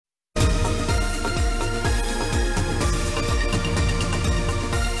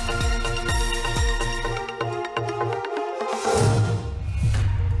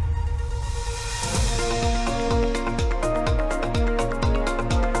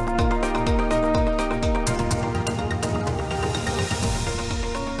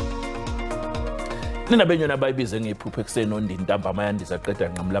Nina benyona bayibize ngephupho ekseni ondindamba amayandisa aqeda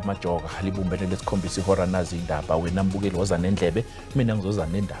nqamla amajoka libumbene lesikhombisa ihora nazi indaba wena mbukeli woza nendlebe mina ngizoza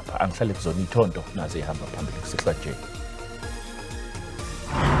nendaba angihlale kuzona ithonto naze ihamba phambili kusihlajeni.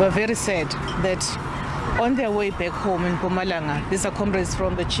 We're very sad that on their way back home in Mpumalanga, these are comrades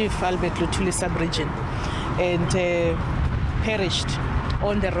from the Chief Albert Luthuli sub-region and perished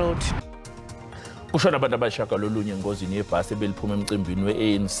on the road. Kushona abantu abashagalolunye engozini yebhasi ebeliphuma emcimbini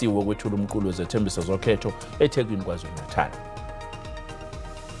we-ANC wokwethula umqulu wezethembiso zokhetho eThekwini KwaZulu-Natal.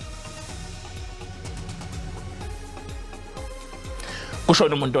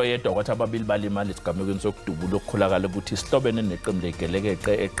 Kushona umuntu oyedwa kwathi ababili balimala esigamekweni sokudubula okukhulakala ukuthi sihlobene neqembu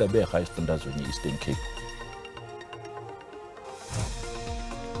legelekeqe eqebeha esifundazweni Eastern Cape.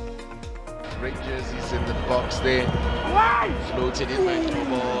 Great jerseys in the box there. Floated in by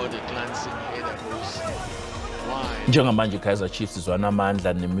Tobo, the glancing header goes wide. Njengamanje Kaizer Chiefs izwana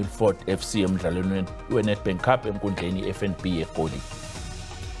amandla neMilford FC emdlalweni weNedbank Cup enkundleni FNB eGoli.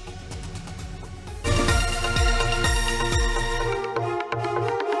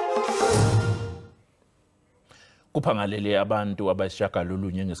 Kuphangalele abantu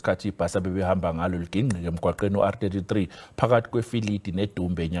abashagalolunye ngesikhathi ibhasi abebehamba ngalo ligingqike emgwaqeni uR33 phakathi kweFilidi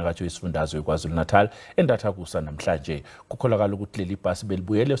neDumbe enyakatho yesifundazwe KwaZulu-Natal endathakusa namhlanje. Kukholakala ukuthi leli bhasi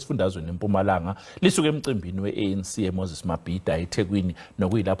belibuyele esifundazweni eMpumalanga lisuke emcimbini weANC eMoses Mabhida eThekwini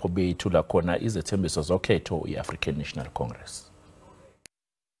nokuyilapho beyithula khona izethembiso zokhetho iAfrican National Congress.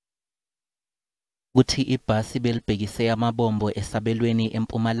 Ukuthi ibhasi belibhekise amabombo esabelweni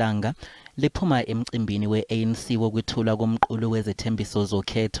eMpumalanga liphuma emcimbini weANC wokwethula komqulu wezethembiso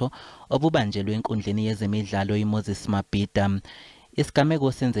zokhetho obubanjelwe enkundleni yezemidlalo iMoses Mabhida.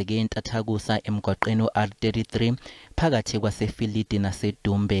 Isigameko senzeke entathakusa emgwaqeni uR33 phakathi kwaseFilidi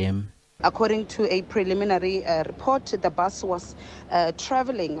naseDumbe. According to a preliminary report, the bus was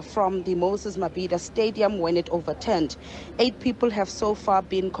traveling from the Moses Mabhida Stadium when it overturned. 8 people have so far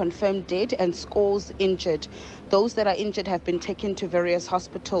been confirmed dead and scores injured. Those that are injured have been taken to various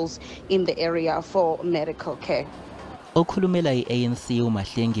hospitals in the area for medical care. Okhulumela iANC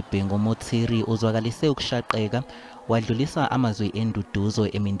uMahlengi Bhengu Motsiri uzwakalise ukushaqeka wadlulisa amazwi enduduzo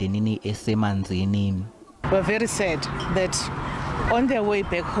emindenini esemanzini. We're very sad that on their way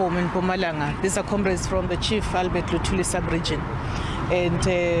back home in Mpumalanga, these are comrades from the Chief Albert Luthuli sub-region and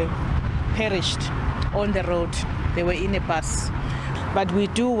perished on the road. They were in a bus. But we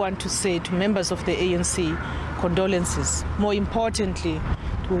do want to say to members of the ANC, condolences. More importantly,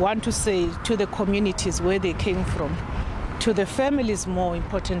 we want to say to the communities where they came from, to the families more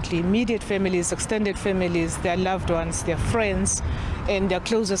importantly, immediate families, extended families, their loved ones, their friends, and their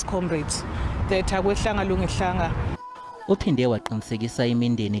closest comrades, that akwehlanga lungehlanga. Uphinde waqinisekisa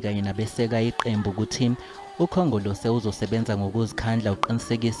imindeni kanye nabeseka iqembu ukuthi ukhongolose uzosebenza ngokuzikhandla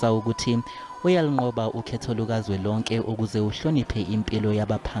uqinisekisa ukuthi uyalinqoba ukhetho lukazwelonke ukuze uhloniphe impilo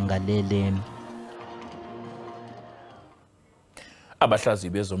yabaphangalele. Abahlazi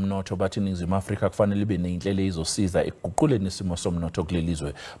bezomnotho bathi iNingizimu Afrika kufanele ibe nezinhlelo ezosiza ekuguquleni isimo somnotho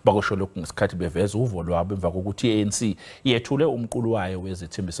kulelizwe. Bakusho lokhu ngesikhathi beveza uvo lwabo emva kokuthi iANC yethule umqulu wayo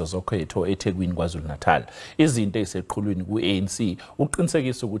wezethembiso zokhetho eThekwini KwaZulu-Natal. Izinto eziseqhulwini kuANC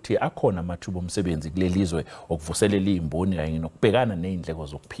uqinisekisa ukuthi akhona amathuba omsebenzi kulelizwe okuvuselela izimboni kanye nokubhekana nezindleko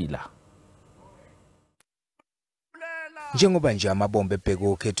zokuphila. Njengoba nje amabombe ebheke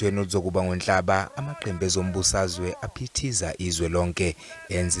okhethweni oluzokuba ngonhlaba, amaqembu ezombusazwe aphithiza izwe lonke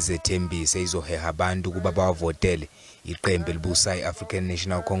enza izethembiso izoheha abantu kuba bawavotele. Iqembu elibusa iAfrican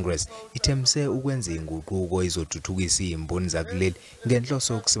National Congress ithemse ukwenza inguquko izothuthukisa izimboni zakuleli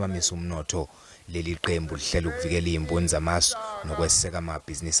ngenhloso yokusimamisa umnotho. Leli qembu lihlela ukuvikela izimboni zamasu nokweseka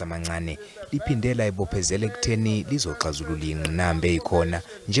amabhizinisi amancane liphindela ibophezele ekutheni lizoxazulula ingqinamba ezikhona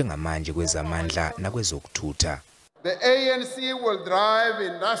njengamanje kwezamandla nakwezokuthutha. The ANC will drive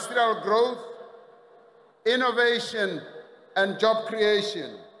industrial growth, innovation, and job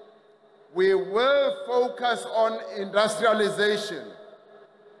creation. We will focus on industrialization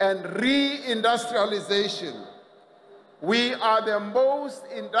and re-industrialization. We are the most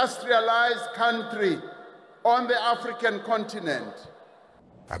industrialized country on the African continent.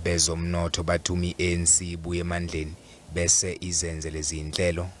 Abezomnotho bathumi ANC buye emandleni bese izenze lezi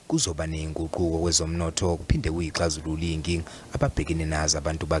inhlelo kuzoba nezinguquko kwezomnotho kuphinde kuyixazulula inkinga ababhekene nazo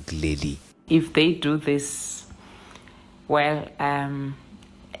abantu bakuleli. If they do this well,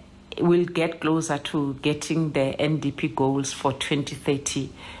 we'll get closer to getting the NDP goals for 2030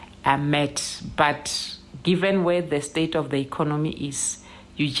 met. But given where the state of the economy is,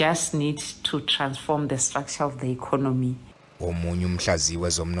 you just need to transform the structure of the economy. Omunye umhlazi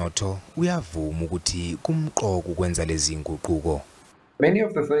wezomnotho uyavuma ukuthi kumqoko ukwenza lezi nguquko. Many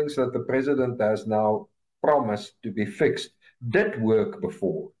of the things that the president has now promised to be fixed did work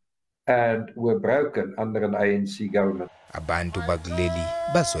before and were broken under an ANC government. Abantu bakuleli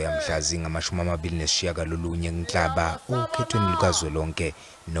bazoya mhlazinga ama-29 kuNhlaba ukhethweni lukazwelonke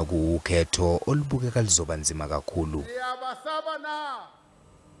nokuwukhetho olubukeka lizoba nzima kakhulu.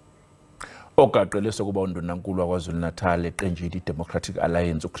 Ogaqele sokuba undunankulu waKwaZulu-Natal eqenjini iDemocratic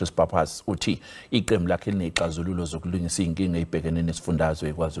Alliance uChris Pappas uthi iqembu lakhe linezixazululo zokulungisa inkinga ebhekene nesifundazwe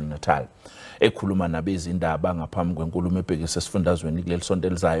eKwaZulu-Natal. Ekhuluma nabezindaba ngaphambi kwenkulumo ebhekise esifundazweni kuleli sonto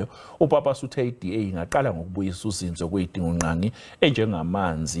elizayo, uPappas uthe iDA ingaqala ngokubuyisa uzinzo kwezidingonqangi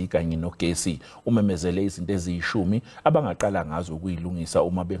enjengamanzi kanye nogesi, umemezele izinto eziyishumi abangaqala ngazo ukuyilungisa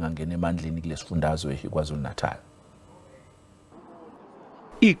uma bengangena emandleni kulesifundazwe eKwaZulu-Natal.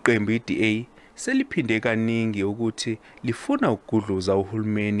 Iqembu iDA seliphinde kaningi ukuthi lifuna ukugudluza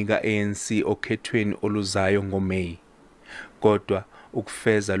uhulumeni ka-ANC okhethweni oluzayo ngoMeyi. Kodwa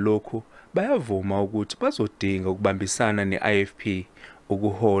ukufeza lokhu bayavuma ukuthi bazodinga ukubambisana ne-IFP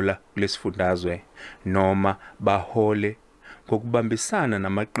ukuhola kulesifundazwe noma bahole ngokubambisana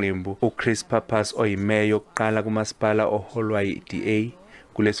namaqembu uChris Pappas oyimeya yokuqala kumasipala oholwa yi-DA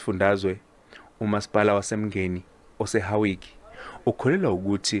kulesifundazwe, umasipala waseMngeni oseHawiki. Ukholelwa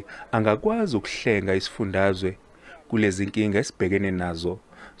ukuthi angakwazi ukuhlenga isifundazwe kulezi inkinga esibhekene nazo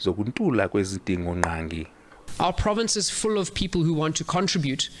zokuntula kwezidingonqangi. Our province is full of people who want to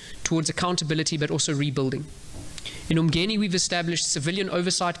contribute towards accountability but also rebuilding. In Umgeni, we've established civilian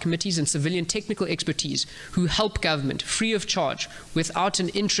oversight committees and civilian technical expertise who help government free of charge without an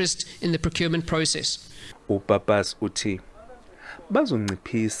interest in the procurement process. uPappas uthi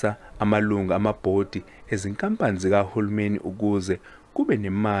bazonciphisa amalunga amabhodi ezinkampani zikahulumeni ukuze kube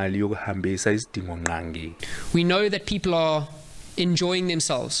nemali yokuhambisa izidingonqangi. We know that people are enjoying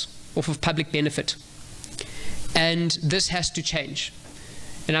themselves off of public benefit, and this has to change.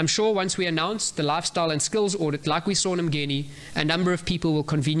 And I'm sure once we announce the lifestyle and skills audit, like we saw in Mgeni, a number of people will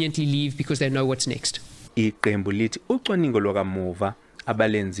conveniently leave because they know what's next. Iqembu lithi ucwaningo lwakamuva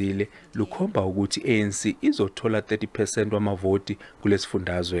abalenzile lukhomba ukuthi ANC izothola 30% wamavoti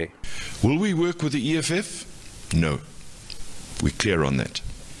kulesifundazwe. Will we work with the EFF? No. We're clear on that.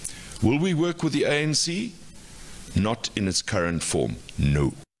 Will we work with the ANC? Not in its current form.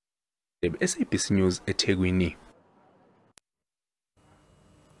 No. SABC News eThekwini.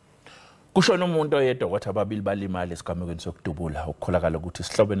 Kushona umuntu oyedwa kwathi ababili balimala esigamekweni sokudubula ukukholakala ukuthi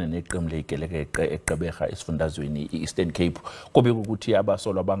sihlobene neqembu leGelekeqe eGqeberha esifundazweni iEastern Cape kubika ukuthi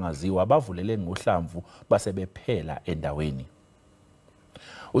abasolwa bangaziwa bavulele ngohlamvu basebephela endaweni.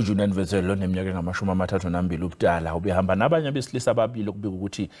 uJulian Vezelo neminyaka engama-32 ubudala ubehamba nabanye abesilisa ababili ukubika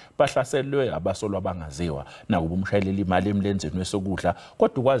ukuthi bahlaselwe abasolwa abangaziwa nakuba umshayeleli imali emlenzeni wesokudla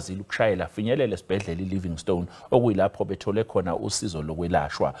kodwa ukwazile ukushayela finyelela esibhedlela iLivingstone okuyilapho bethole khona usizo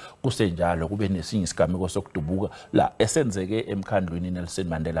lokwelashwa. Kusenjalo kube nesinye isigameko sokudubuka la esenzeke emkhandlwini Nelson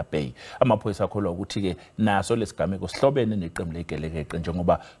Mandela Bay. Amaphoyisa akholwa ukuthi-ke naso lesigameko sihlobene neqembu leGelekeqe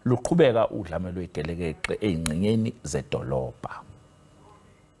njengoba luqhubeka udlame lweGelekeqe ey'ngxenyeni zedolobha.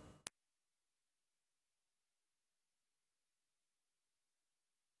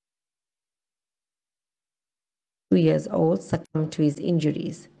 2 years old succumbed to his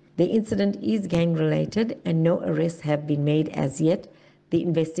injuries. The incident is gang-related and no arrests have been made as yet. The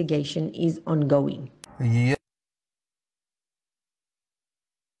investigation is ongoing. Yeah.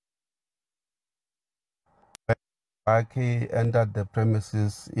 He entered the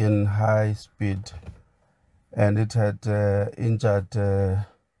premises in high speed and it had injured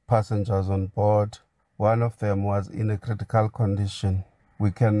passengers on board. One of them was in a critical condition.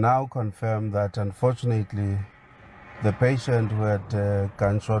 We can now confirm that unfortunately the patient who had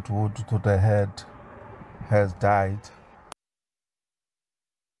gunshot wound to the head has died.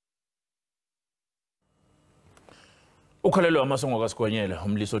 Ukhalelwa amasongo kaSigonyela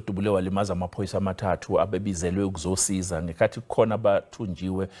umliso odubule walimaza amaphoyisa amathathu abebizelwe ukuzosiza ngekathi kukhona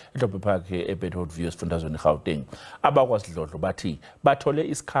abathunjiwe eDorobha Park eBedford View esifundazweni eGauteng. AbakwaSidlodlo bathi bathole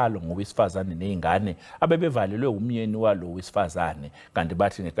isikhalo ngowesifazane nezingane abebevalelwe umyeni walo wesifazane kanti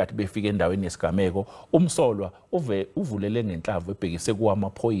bathi ngekathi befika endaweni yesigameko umsolwa uvulele ngenhlavu ebhekise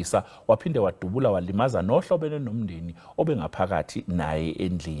kuwamaphoyisa waphinde wadubula walimaza nohlobene nomndeni obengaphakathi naye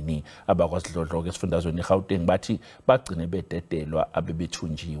endlini. AbakwaSidlodlo esifundazweni eGauteng bathi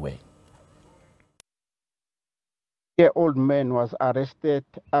The old man was arrested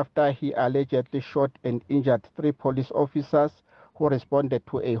after he allegedly shot and injured 3 police officers who responded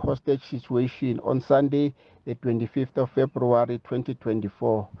to a hostage situation on Sunday, the 25th of February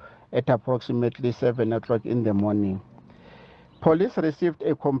 2024 at approximately 7 o'clock in the morning. Police received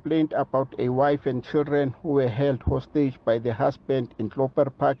a complaint about a wife and children who were held hostage by the husband in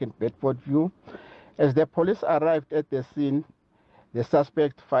Cloper Park in Bedfordview. As the police arrived at the scene, the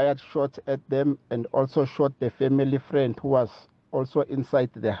suspect fired shots at them and also shot the family friend who was also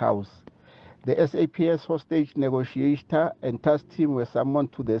inside the house. The SAPS hostage negotiator and task team were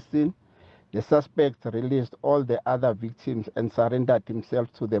summoned to the scene. The suspect released all the other victims and surrendered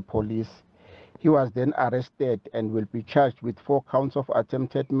himself to the police. He was then arrested and will be charged with 4 counts of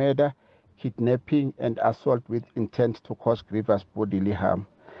attempted murder, kidnapping, and assault with intent to cause grievous bodily harm.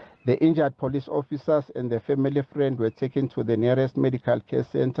 The injured police officers and the family friend were taken to the nearest medical care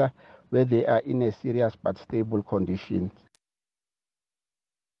center where they are in a serious but stable condition.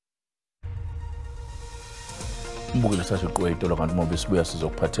 Mbukile sasiqwethu lokhanti mobe sibuya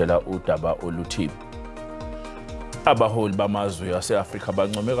sizokuphathela udaba oluthi abaholi bamazwe ase-Afrika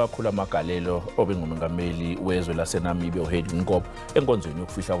bancome kakhulu amagalelo obengumengameli wezwe laseNamibia uHage Geingob enkonzweni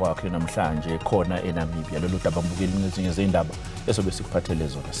yokufihla kwakhe namhlanje khona eNamibia. Lolu daba mbukile nezinye zindaba esobe sikuphathele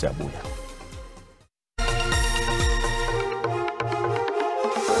zona siyabuya.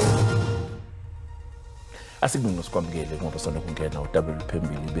 Asikubinga sikwamukele ngoba sona kungena udaba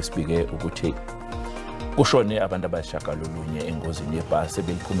phambili besibike ukuthi kushone abantu abashagalolunye engozini yebhasi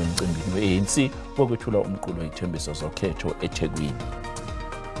beliphuma emcimbini we-ANC wokwethula umqulo wezithembiso zokhetho eThekwini.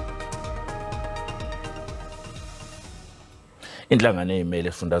 Inhlangano eyimele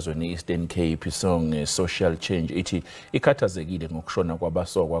esifundazweni Eastern Cape isong Social Change ithi ikhathazekile ngokushona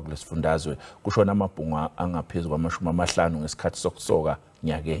kwabasokwa kulesifundazwe, kushona amabhunga angaphezulu kwama-50 ngesikhathi sokusoka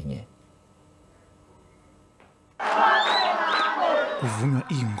nyakenye. Kuvunywa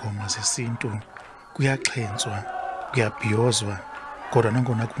ingoma zesintu, kuyaxhentswa, kuyabhiyozwa, kodwa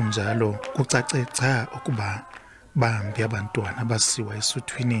nangona kunjalo kucace cha ukuba bambi abantwana abasiwa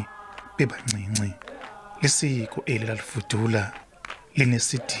esuthwini bebancinci. Lisiko eli lalifudula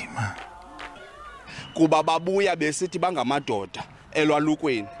linesidima. Kuba babuya besithi bangamadoda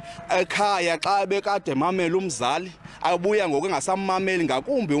elwalukweni ekhaya xa bekade mamela umzali abuya ngokungasamameli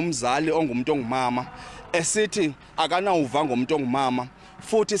ngakumbi umzali ongumuntu ongumama esithi akanawuva ngomuntu ongumama.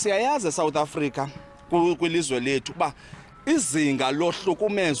 Futhi siyayazi eSouth Africa kwilizwe lethu ba izinga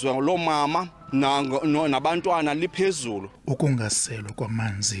lohlukumezwe lomama nabantwana liphezulu. Ukungaselwa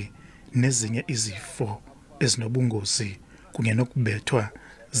kwamanzi nezinye izifo ezinobungozi kunye nokubethwa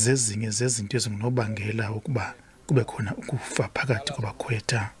zezinye zezinto ezingunobangela ukuba kube khona ukufa phakathi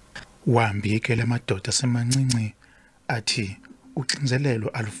kwabakhwetha. Wambike lamadoda asemancinci athi uxinzelelo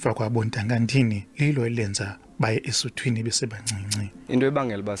alufakwa abontangandini lilo elenza baye esuthwini besebancinci. Into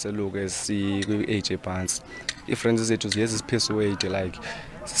ebangela baseluke sikwi-age ephansi. Iifriends zethu ziye zisiphesiwade like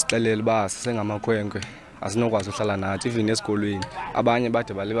sisixelele ba sisengamakhwenkwe asinokwazi uhlala nathi even esikolweni. Abanye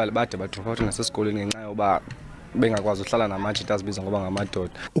bade balibale bade badrop out nasesikolweni ngenxa yoba bengakwazi uhlala namathi azibiza ngoba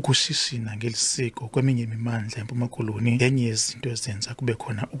ngamadoda. Ukushishina ngelisiko kweminye imimandla eMpuma Koloni yenye yezinto ezenza kube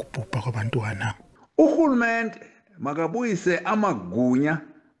khona ukubhubha kwabantwana. Uhulumende makabuyise amagunya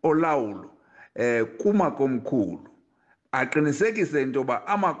olawulo kumakomkhulu, aqinisekise into yoba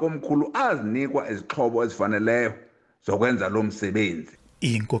amakomkhulu azinikwa izixhobo ezifaneleyo zokwenza lo msebenzi.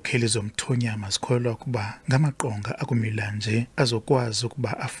 Iinkokheli zomthonyama zikholwa ukuba ngamaqonga akumila nje azokwazi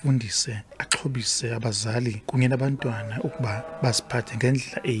ukuba afundise, axhobise abazali kunye nabantwana ukuba baziphathe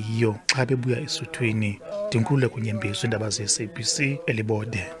ngendlela eyiyo xa bebuya esuthwini. Dinkule kunyembezi indaba ze-SABC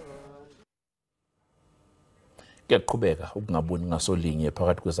elibode. Kuyaqhubeka ukungaboni ngasolinye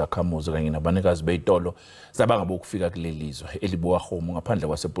phakathi kwezakhamuzi kanye nabanikazi beyitolo zabangabo ukufika kulelizwe elibuka homo ngaphandle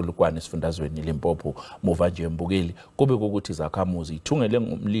kwasePolokwane esifundazweni Limpopo. Muva nje mbukeli kube ukuthi izakhamuzi ithungele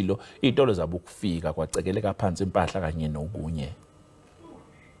ngomlilo itolo zabo ukufika kwacekeleka phansi impahla kanye nokunye.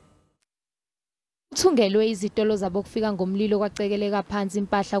 Thungelwe izitolo zabo kufika ngomlilo kwacekeleka phansi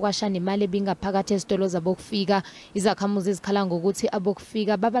impahla kwashana imali ebingaphakathi ezitolo zabo kufika. Izakhamuzi ezikhala ngokuthi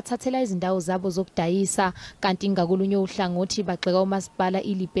abokufika babathathela izindawo zabo zokudayisa kanti ngakulunye uhlangothi bagxeka umasipala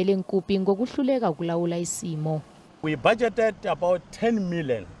ilipele nkupi ngokuhluleka ukulawula isimo. We budgeted about 10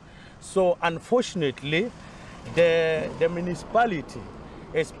 million. So unfortunately the municipality,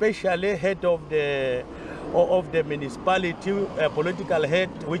 especially head of the municipality, political head,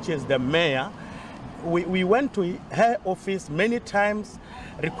 which is the mayor, we went to her office many times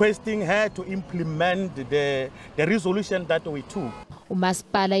requesting her to implement the resolution that we took.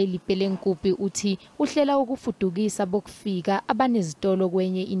 Umasipala ilipele nkupi uthi uhlela ukufudukisa bokufika abanezitolo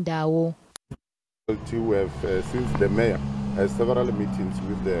kwenye indawo. We have since the mayor has several meetings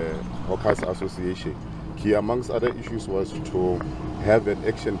with the Hawkers Association. Key amongst other issues was to have an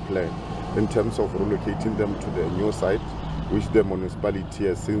action plan in terms of relocating them to the new site which the municipality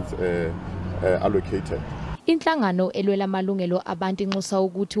has since allocated. Inhlangano elwela amalungelo abantu inxusa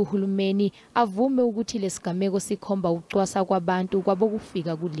ukuthi uhulumeni avume ukuthi lesigameko sikhomba ukucwasa kwabantu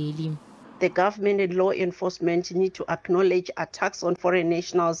kwabokufika kuleli. The government and law enforcement need to acknowledge attacks on foreign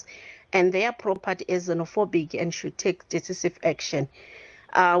nationals and their property as xenophobic and should take decisive action.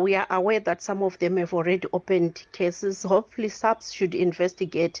 We are aware that some of them have already opened cases. Hopefully, SABC should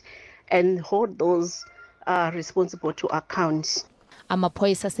investigate and hold those responsible to account.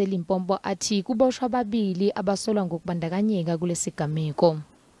 Amaphoyisa aseLimpopo athi kuboshwa ababili abasolwa ngokubandakanyeka kulesigameko.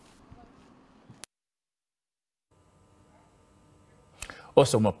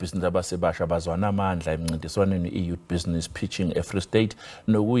 Osomabhizinisi abasebasha bazwana amandla emncintiswaneni i-Youth Business Pitching eFree State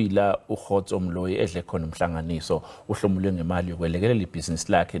nokuyila uHotso Mloyi edle khona umhlanganiso uhlomulwe ngemali yokwelekelela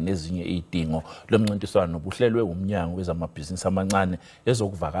ibhizinisi lakhe nezinye izidingo lomncintiswano obuhlelwe umnyango wezamabhizinisi amancane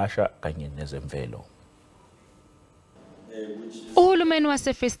ezokuvakasha kanye nezemvelo. Uhulumeni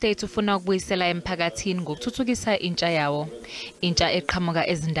waseFree State ufuna ukubuyisela emphakathini ngokuthuthukisa intsha yawo. Intsha eqhamuka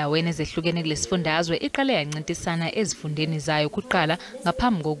ezindaweni ezehlukene kulesifundazwe iqale yancintisana ezifundeni zayo kuqala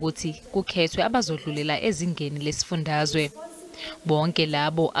ngaphambi kokuthi kukhethwe abazodlulela ezingeni lesifundazwe. Bonke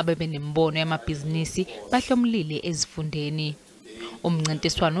labo abebenembono yamabhizinisi bahlomulile ezifundeni.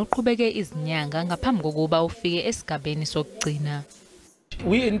 Umncintiswano uqhubeke izinyanga ngaphambi kokuba ufike esigabeni sokugcina.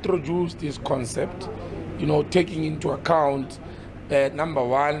 We introduced this concept, taking into account, number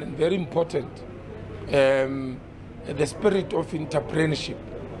one, very important, the spirit of entrepreneurship.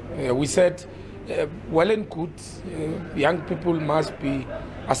 We said, well and good, young people must be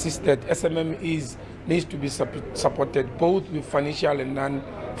assisted. SMMEs needs to be supported both with financial and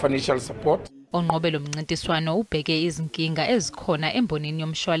non-financial support. Onqobe lo mncintiswano ubheke izinkinga ezikhona embonini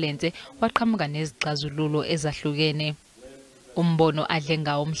yomshwalense waqhamuka nezixazululo ezahlukene. Umbono adle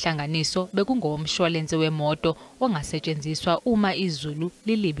ngawo umhlanganiso bekungowomshwalense wemoto ongasetshenziswa uma izulu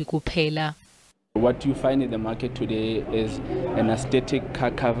lilibi kuphela. What you find in the market today is an aesthetic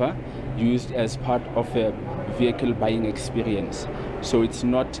car cover used as part of a vehicle buying experience. So it's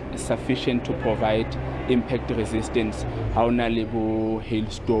not sufficient to provide impact resistance. Haunalibu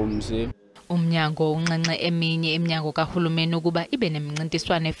hailstorms. Umnyango unxenxe eminye eminyango kahulumeni ukuba ibe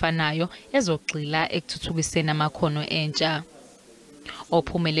nemncintiswano efanayo ezogxila ekuthuthukiseni amakhono entsha.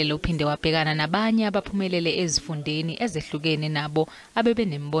 Ophumelele uphinde wabhekana nabanye abaphumelele ezifundeni ezehlukene nabo abebe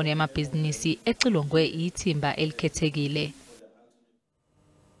nembono yamabhizinisi ecilongwe ithimba elikhethekile.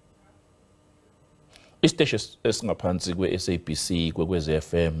 Isiteshi esingaphansi kwe-SABC kwekwezi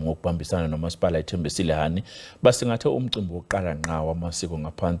FM ngokubambisana nomasipala ithembisile hani basingathe umcimbi wokuqala ngqa wamasiko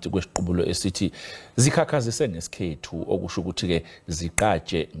ngaphansi kwesiqubulo esithi zikhakhazise ngesikhethu okusho ukuthi ke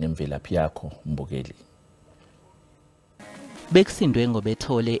ziqatshe ngemvelaphi yakho mbukeli. Bekusindwe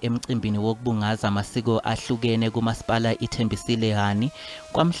ngobethole emcimbini wokubungaza amasiko ahlukene kumasipala ithembisile hani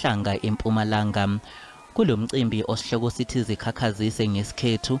kwamhlanga eMpumalanga. Kulo mcimbi osihloko sithi zikhakhazise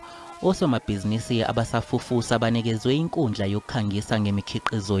ngesikhethu osomabhizinisi abasafufusa banikezwe inkundla yokukhangisa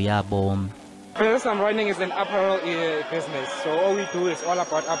ngemikhiqizo yabo. Business I'm running is an apparel business, so all we do is all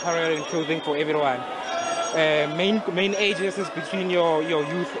about apparel and clothing for everyone. Main ages is between your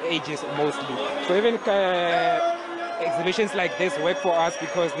youth ages mostly. So even exhibitions like this work for us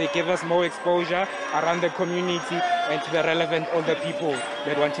because they give us more exposure around the community and to the relevant older people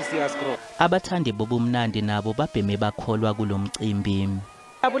that want to see us grow. Abathandi bobumnandi nabo babheme bakholwa kulo mcimbi.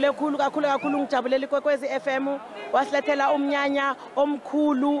 Ngijabule kakhulu ngijabulela ikwekwezi FM wasilethela umnyanya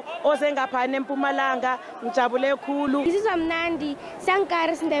omkhulu ozengaphana eMpumalanga ngijabule kakhulu. Isizwa mnandi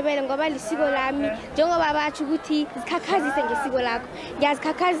sankari sindebele ngoba lisiko lami njengoba bathi ukuthi zikhakhazise ngesiko lakho.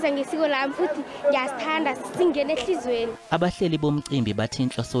 Ngiyazikhakhazisa ngesiko lami futhi ngiyasithanda singene ehlizweni. Abahleli bomcimbi bathi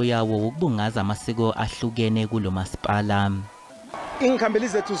inhloso yawo ukubungaza amasiko ahlukene kulo masipala. Ingikhambeli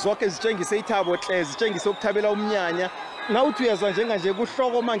zethu zonke zitshengise ithabo hle zitshengise ukuthabela umnyanya. Nawuthi uyazwa njenganje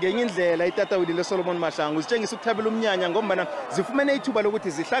kuhloko mangenye indlela itatawulile Solomon Mahlangu zitshengisa ukuthabela umnyanya ngoba zifumene ithuba lokuthi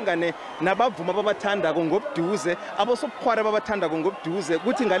zihlangane nabavuma babathanda ngobduze abosobukhwara babathanda ngobduze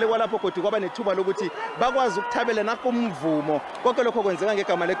kuthi ngale kwalapho kodwa kwaba nethuba lokuthi bakwazi ukuthabela nakumvumo konke lokho kwenzeka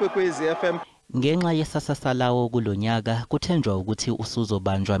ngegama lekwekwezi FM. Ngenxa yesasasa lawo kulonyaka kuthenjwa ukuthi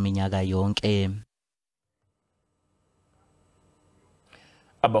usuzobanjwa minyaka yonke.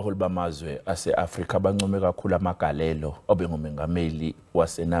 Abaholi bamazwe ase-Afrika bancome kakhulu amagalelo obengumengameli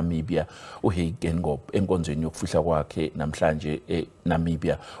waseNamibia uHeikengob enkonzweni yokufihla kwakhe namhlanje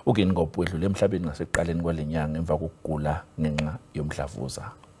eNamibia. uHeikengob wedlule emhlabeni ngasekuqaleni kwalenyanga emva kokugula ngenxa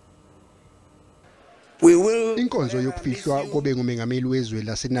yomdlavuza. Inkonzo yokufihlwa kobengumengameli wezwe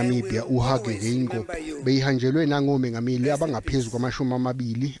laseNamibia uHeikengob beyihanjelwe nangomengameli abangaphezulu kwamashumi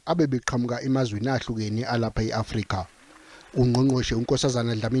amabili abebeqhamuka emazweni ahlukene alapha eAfrika. Ungqongqoshe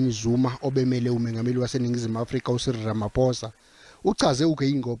uNkosazana Dlamini Zuma obemele umengameli waseNingizimu Afrika uCyril Ramaphosa uchaze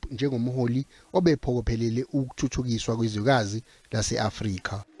uGeingob njengomholi obephokophelele ukuthuthukiswa kwezwekazi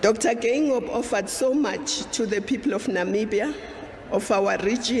lase-Afrika. Dr. Geingob offered so much to the people of Namibia, of our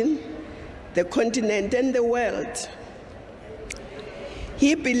region, the continent and the world.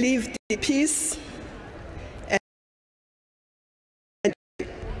 He believed in peace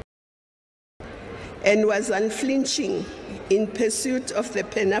and was unflinching in pursuit of the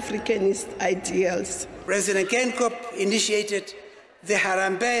Pan-Africanist ideals. President Geingob initiated the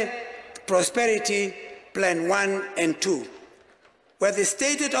Harambee Prosperity Plan 1 and 2, where the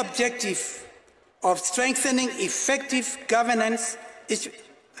stated objective of strengthening effective governance,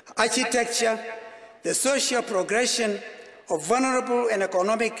 architecture, the social progression of vulnerable and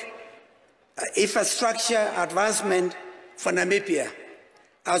economic infrastructure advancement for Namibia,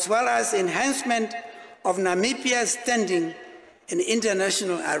 as well as enhancement of Namibia's standing in the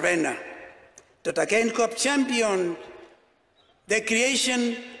international arena. Dr. Geingob championed the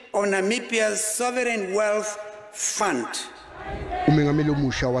creation of Namibia's Sovereign Wealth Fund. Umengameli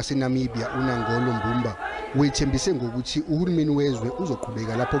omusha waseNamibia uNangolo Mbumba wethembise ngokuthi uhulumeni wezwe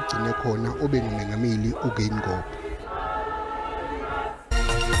uzoqhubeka lapho kugcine khona obengumengameli uGeingob.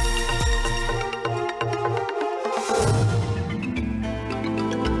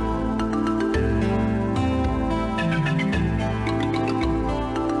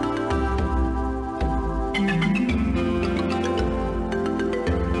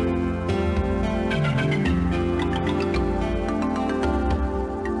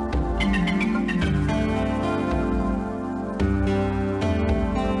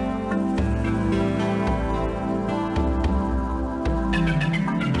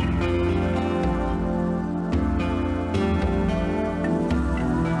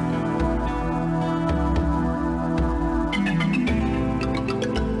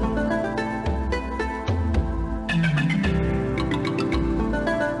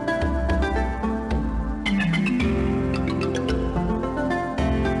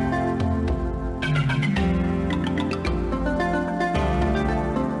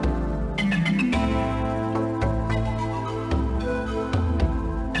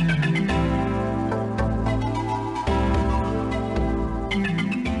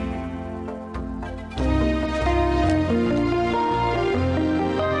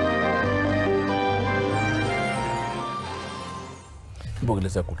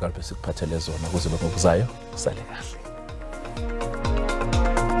 Ngibongeleza kuqala bese kuphathele zona kuze ngokuzayo sale kahle.